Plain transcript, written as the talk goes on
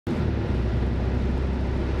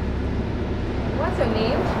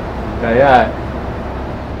Hidayat.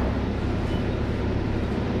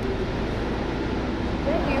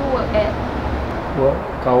 Where do you work at? Work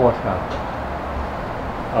kawas lah.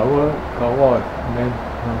 I work kawas. Then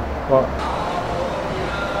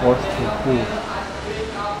what to do?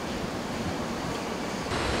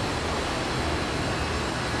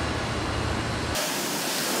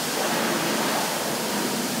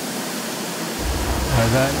 I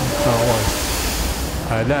like kawas.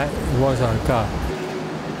 I like wash on car.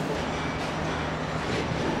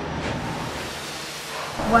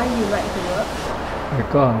 Why you like to work?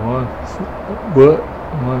 Because I want work,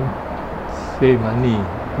 I want save money,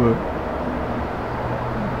 work.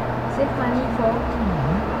 Save money for?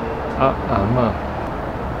 Ama.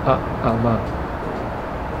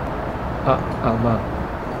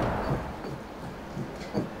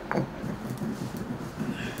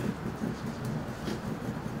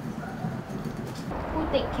 Who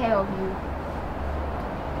take care of you?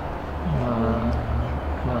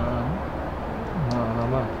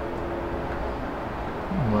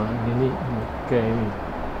 Nini care me.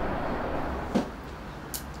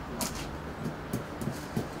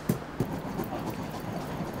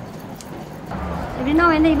 Every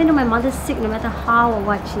now and then, even though my mother's sick, no matter how or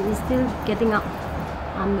what, she is still getting up.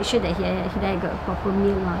 Make sure that he got a proper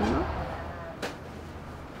meal, you know.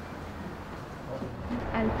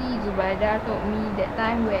 Auntie Zubaida told me that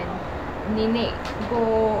time when Nenek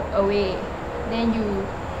go away, then you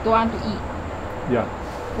don't want to eat. Yeah,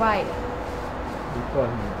 Why? because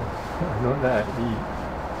I don't like eat.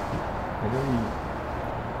 I don't eat.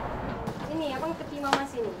 Sini, abang tepi mama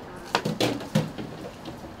sini.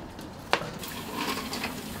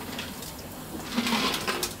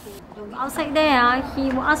 Outside there,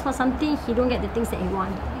 he will ask for something, he don't get the things that he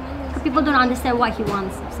wants. Because people don't understand what he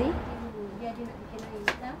wants, see?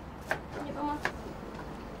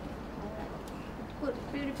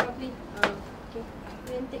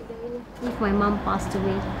 If my mom passed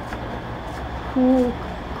away, who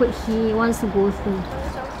could he wants to go through?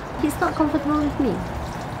 He's not comfortable with me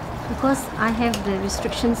because I have the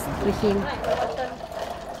restrictions to him.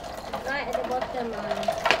 Right at the bottom.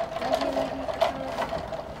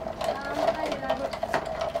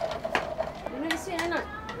 You know this sweet or not?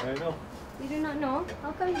 I know. You do not know?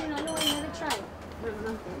 How come you do not know and never try?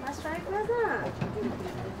 Let's try first, lah.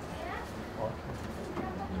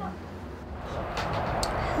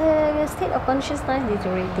 Her state of consciousness is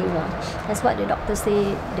deteriorating. That's what the doctor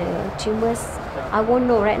say. The tumors, I won't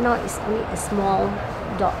know. Right now, it's only a small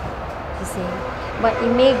dot, he say. But it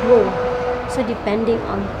may grow. So depending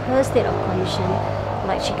on her state of condition,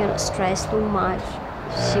 like she cannot stress too much.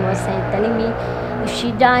 She was telling me, if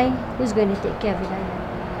she die, who's going to take care of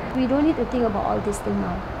Hidayat? We don't need to think about all this thing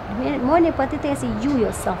now. More important thing, I say, you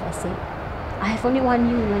yourself, I say. I have only one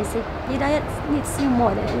you, and I say, Hidayat needs you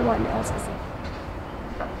more than anyone else, I say.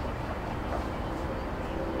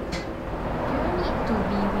 To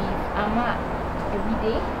be with Ahmad every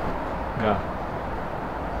day? Yeah.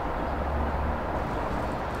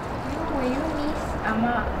 Will you miss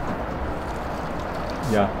Ahmad?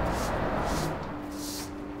 Yeah.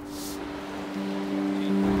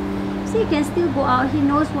 See, he can still go out. He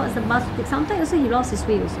knows what's the bus to take. Sometimes also he lost his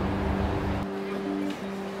way also.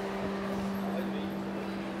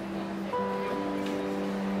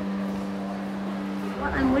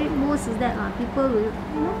 What I'm worried most is that people will,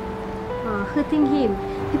 hurting him.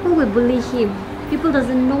 People will bully him. People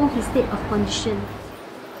doesn't know his state of condition.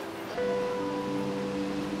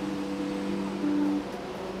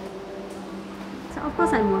 So of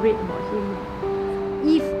course I'm worried about him.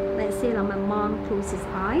 If, let's say, my mom closes his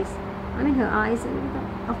eyes, her eyes,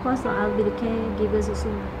 and of course I'll be the caregivers also,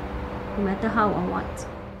 no matter how or what.